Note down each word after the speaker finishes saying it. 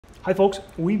Hi folks,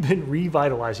 we've been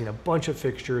revitalizing a bunch of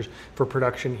fixtures for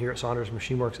production here at Saunders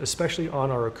Machine Works, especially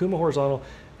on our Okuma horizontal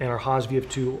and our Haas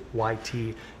VF2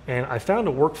 YT. And I found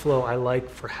a workflow I like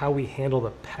for how we handle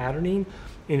the patterning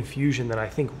in Fusion that I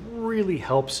think really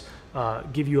helps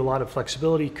give you a lot of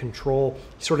flexibility, control,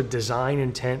 sort of design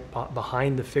intent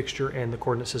behind the fixture and the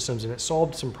coordinate systems. And it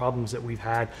solved some problems that we've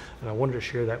had, and I wanted to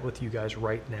share that with you guys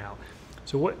right now.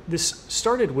 So what this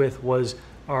started with was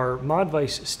our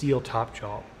Modvice steel top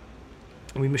jaw.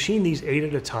 We machined these 8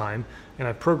 at a time, and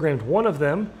I programmed one of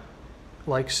them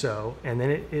like so, and then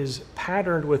it is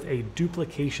patterned with a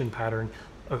duplication pattern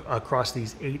across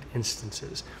these 8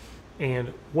 instances.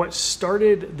 And what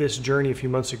started this journey a few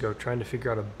months ago, trying to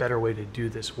figure out a better way to do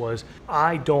this, was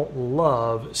I don't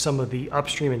love some of the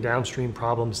upstream and downstream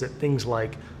problems that things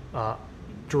like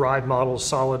derived models,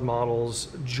 solid models,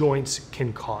 joints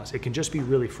can cause. It can just be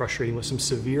really frustrating with some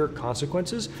severe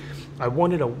consequences. I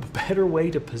wanted a better way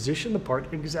to position the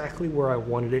part exactly where I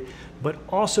wanted it, but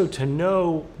also to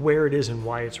know where it is and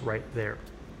why it's right there.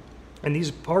 And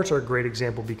these parts are a great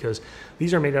example because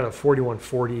these are made out of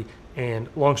 4140, and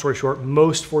long story short,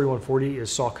 most 4140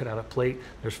 is saw cut out of plate.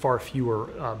 There's far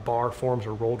fewer bar forms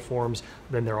or rolled forms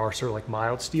than there are sort of like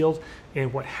mild steels.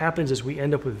 And what happens is we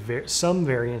end up with some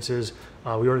variances.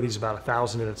 We order these about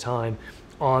 1,000 at a time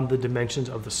on the dimensions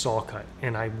of the saw cut.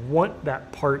 And I want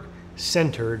that part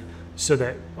centered so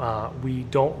that we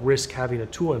don't risk having a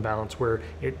tool imbalance where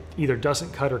it either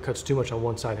doesn't cut or cuts too much on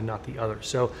one side and not the other.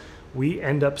 So we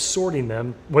end up sorting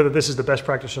them. Whether this is the best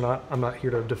practice or not, I'm not here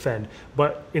to defend,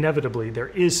 but inevitably there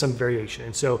is some variation.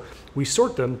 And so we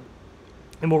sort them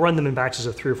and we'll run them in batches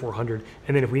of 300 or 400.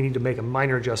 And then if we need to make a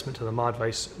minor adjustment to the mod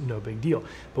vise, no big deal.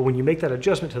 But when you make that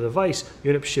adjustment to the vise,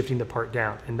 you end up shifting the part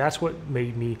down. And that's what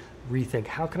made me rethink,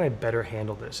 how can I better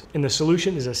handle this? And the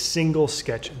solution is a single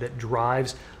sketch that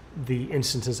drives the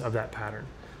instances of that pattern.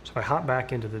 So if I hop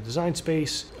back into the design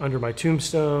space, under my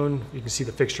tombstone, you can see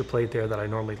the fixture plate there that I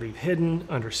normally leave hidden.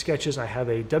 Under sketches, I have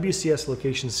a WCS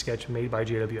location sketch made by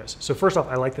JWS. So first off,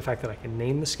 I like the fact that I can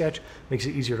name the sketch, makes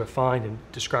it easier to find and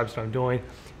describes what I'm doing.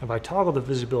 If I toggle the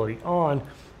visibility on,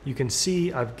 you can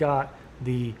see I've got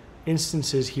the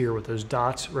instances here with those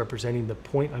dots representing the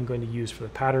point I'm going to use for the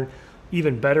pattern.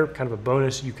 Even better, kind of a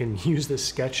bonus, you can use this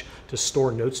sketch to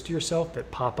store notes to yourself that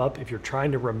pop up if you're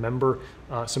trying to remember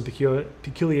some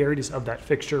peculiarities of that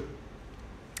fixture.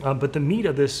 But the meat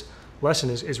of this lesson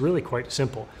is really quite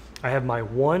simple. I have my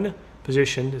one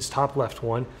position, this top left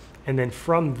one, and then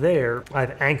from there,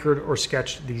 I've anchored or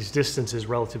sketched these distances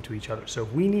relative to each other. So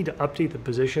if we need to update the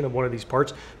position of one of these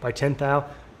parts by 10 thou,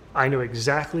 I know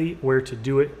exactly where to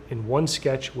do it in one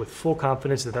sketch with full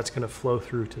confidence that that's going to flow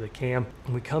through to the cam.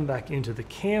 When we come back into the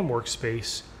cam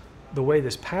workspace, the way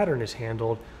this pattern is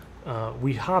handled,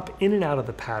 we hop in and out of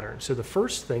the pattern. So the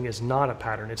first thing is not a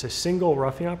pattern. It's a single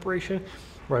roughing operation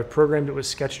where I programmed it with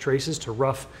sketch traces to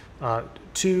rough 1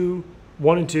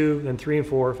 and 2, then 3 and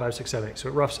 4, 5, 6, 7, 8. So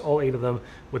it roughs all 8 of them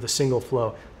with a single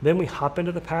flow. Then we hop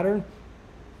into the pattern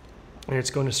and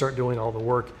it's going to start doing all the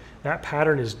work. That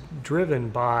pattern is driven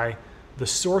by the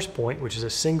source point, which is a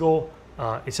single,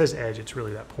 it says edge, it's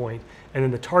really that point. And then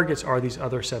the targets are these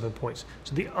other 7 points.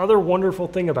 So the other wonderful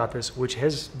thing about this, which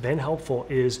has been helpful,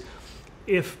 is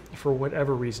if for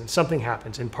whatever reason something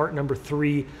happens and part number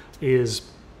 3 is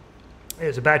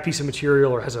a bad piece of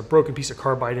material or has a broken piece of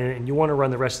carbide in it and you want to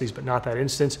run the rest of these but not that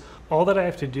instance, all that I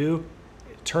have to do,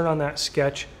 turn on that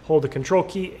sketch, hold the control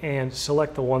key and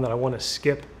select the one that I want to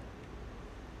skip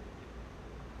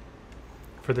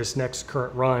for this next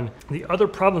current run. The other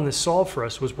problem this solved for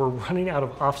us was we're running out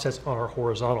of offsets on our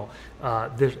horizontal.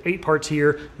 There's 8 parts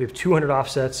here. We have 200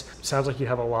 offsets. Sounds like you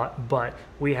have a lot, but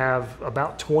we have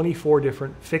about 24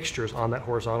 different fixtures on that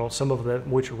horizontal, some of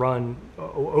them which run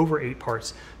over 8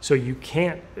 parts. So you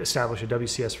can't establish a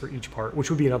WCS for each part, which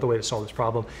would be another way to solve this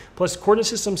problem. Plus, coordinate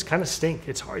systems kind of stink.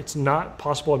 It's hard. It's not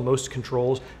possible in most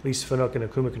controls, at least Fanuc and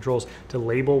Okuma controls, to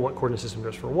label what coordinate system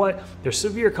goes for what. There's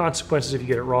severe consequences if you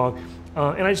get it wrong.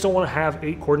 And I just don't want to have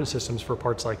 8 coordinate systems for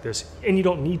parts like this. And you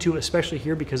don't need to, especially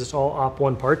here because it's all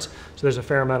op1 parts. So there's a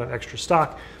fair amount of extra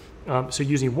stock. So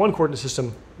using one coordinate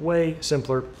system, way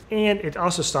simpler. And it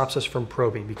also stops us from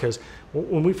probing because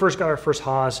when we first got our first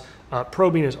Haas,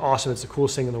 probing is awesome. It's the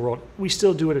coolest thing in the world. We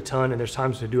still do it a ton and there's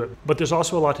times to do it. But there's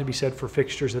also a lot to be said for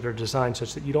fixtures that are designed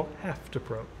such that you don't have to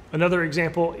probe. Another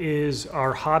example is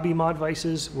our hobby mod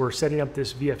vices. We're setting up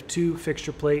this VF2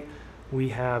 fixture plate. We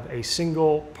have a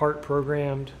single part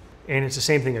programmed, and it's the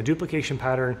same thing, a duplication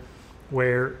pattern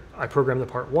where I program the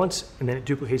part once and then it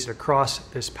duplicates it across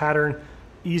this pattern.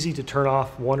 Easy to turn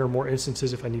off one or more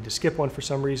instances if I need to skip one for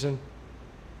some reason.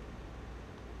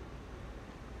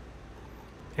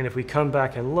 And if we come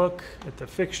back and look at the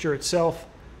fixture itself,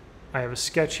 I have a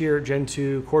sketch here, Gen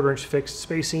 2 1/4" fixed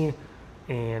spacing,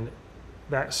 and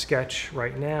that sketch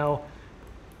right now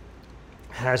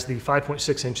has the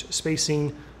 5.6"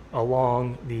 spacing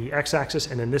along the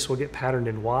x-axis, and then this will get patterned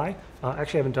in Y.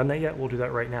 Actually, I haven't done that yet. We'll do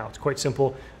that right now. It's quite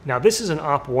simple. Now, this is an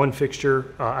op1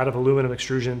 fixture out of aluminum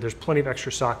extrusion. There's plenty of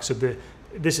extra stock, so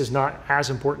this is not as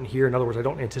important here. In other words, I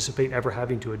don't anticipate ever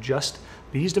having to adjust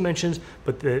these dimensions,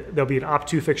 but there'll be an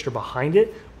op2 fixture behind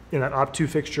it, and that op2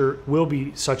 fixture will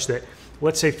be such that,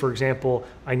 let's say, for example,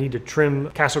 I need to trim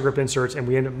castle grip inserts and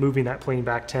we end up moving that plane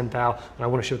back 10 thou and I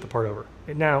want to shift the part over.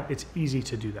 And now it's easy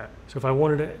to do that. So if I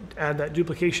wanted to add that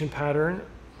duplication pattern,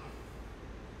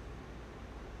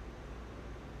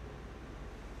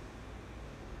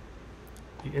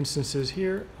 the instances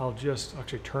here, I'll just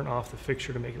actually turn off the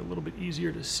fixture to make it a little bit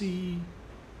easier to see.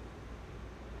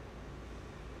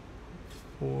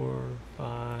 4,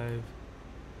 5,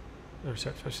 or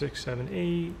 5, 6, 7,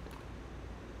 8.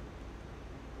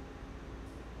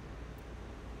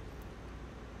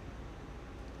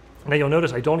 Now you'll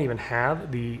notice I don't even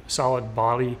have the solid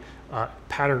body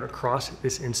pattern across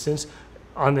this instance.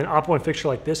 On an op1 fixture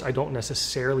like this, I don't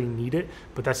necessarily need it,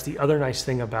 but that's the other nice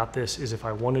thing about this is if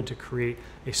I wanted to create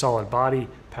a solid body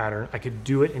pattern, I could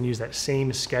do it and use that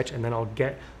same sketch, and then I'll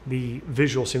get the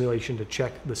visual simulation to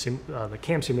check the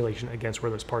CAM simulation against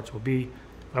where those parts will be.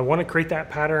 I want to create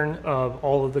that pattern of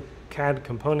all of the CAD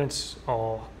components.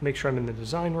 I'll make sure I'm in the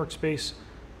design workspace.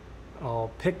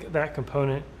 I'll pick that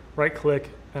component, right click,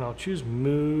 and I'll choose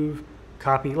move,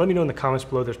 copy. Let me know in the comments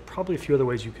below. There's probably a few other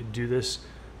ways you could do this.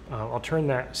 I'll turn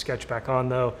that sketch back on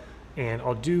though, and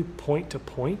I'll do point to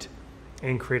point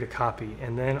and create a copy.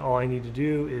 And then all I need to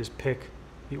do is pick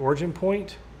the origin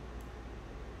point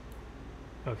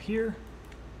of here,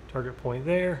 target point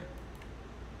there,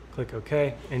 click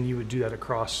OK, and you would do that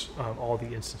across all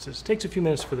the instances. It takes a few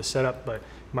minutes for the setup, but in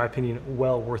my opinion,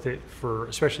 well worth it for,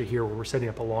 especially here where we're setting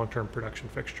up a long-term production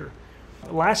fixture.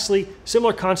 Lastly,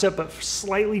 similar concept, but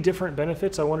slightly different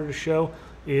benefits I wanted to show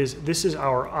is this is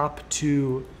our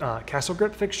op2 castle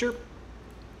grip fixture.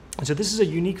 And so this is a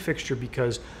unique fixture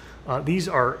because these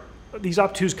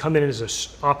op2s come in as a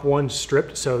op1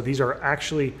 stripped. So these are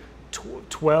actually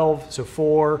 12, so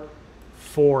 4,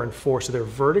 4, and 4. So they're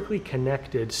vertically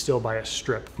connected still by a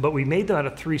strip. But we made them out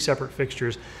of 3 separate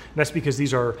fixtures. And that's because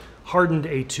these are hardened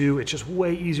A2. It's just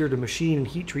way easier to machine and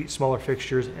heat treat smaller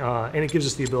fixtures. And it gives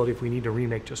us the ability, if we need to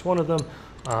remake just one of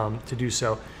them, to do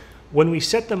so. When we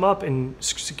set them up and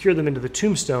secure them into the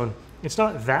tombstone, it's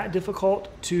not that difficult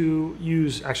to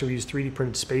use. Actually, we use 3D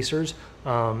printed spacers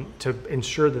to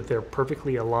ensure that they're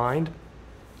perfectly aligned,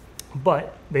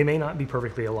 but they may not be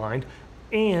perfectly aligned.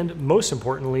 And most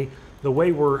importantly, the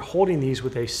way we're holding these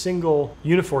with a single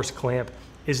Uniforce clamp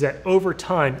is that over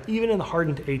time, even in the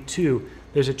hardened A2,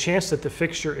 there's a chance that the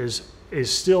fixture is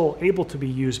still able to be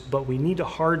used, but we need to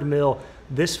hard mill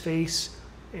this face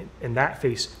and that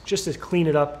face just to clean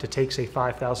it up to take, say,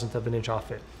 5/1000th of an inch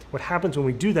off it. What happens when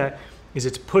we do that is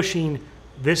it's pushing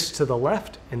this to the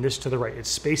left and this to the right. It's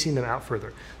spacing them out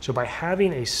further. So by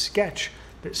having a sketch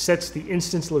that sets the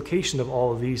instance location of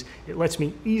all of these, it lets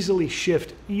me easily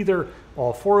shift either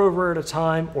all 4 over at a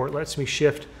time, or it lets me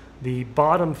shift the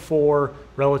bottom 4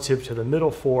 relative to the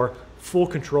middle 4, full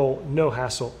control, no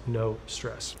hassle, no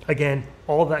stress. Again,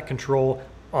 all of that control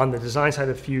on the design side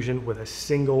of Fusion with a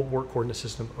single work coordinate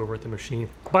system over at the machine.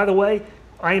 By the way,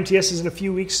 IMTS is in a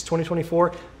few weeks,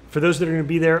 2024. For those that are going to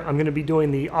be there, I'm going to be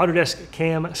doing the Autodesk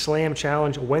CAM Slam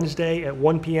Challenge Wednesday at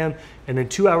 1 p.m. And then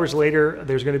 2 hours later,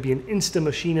 there's going to be an Insta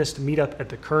Machinist meetup at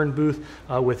the Kern booth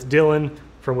with Dylan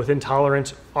from Within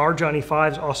Tolerance. Our Johnny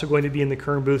 5 is also going to be in the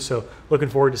Kern booth. So looking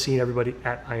forward to seeing everybody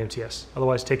at IMTS.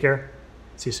 Otherwise, take care.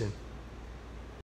 See you soon.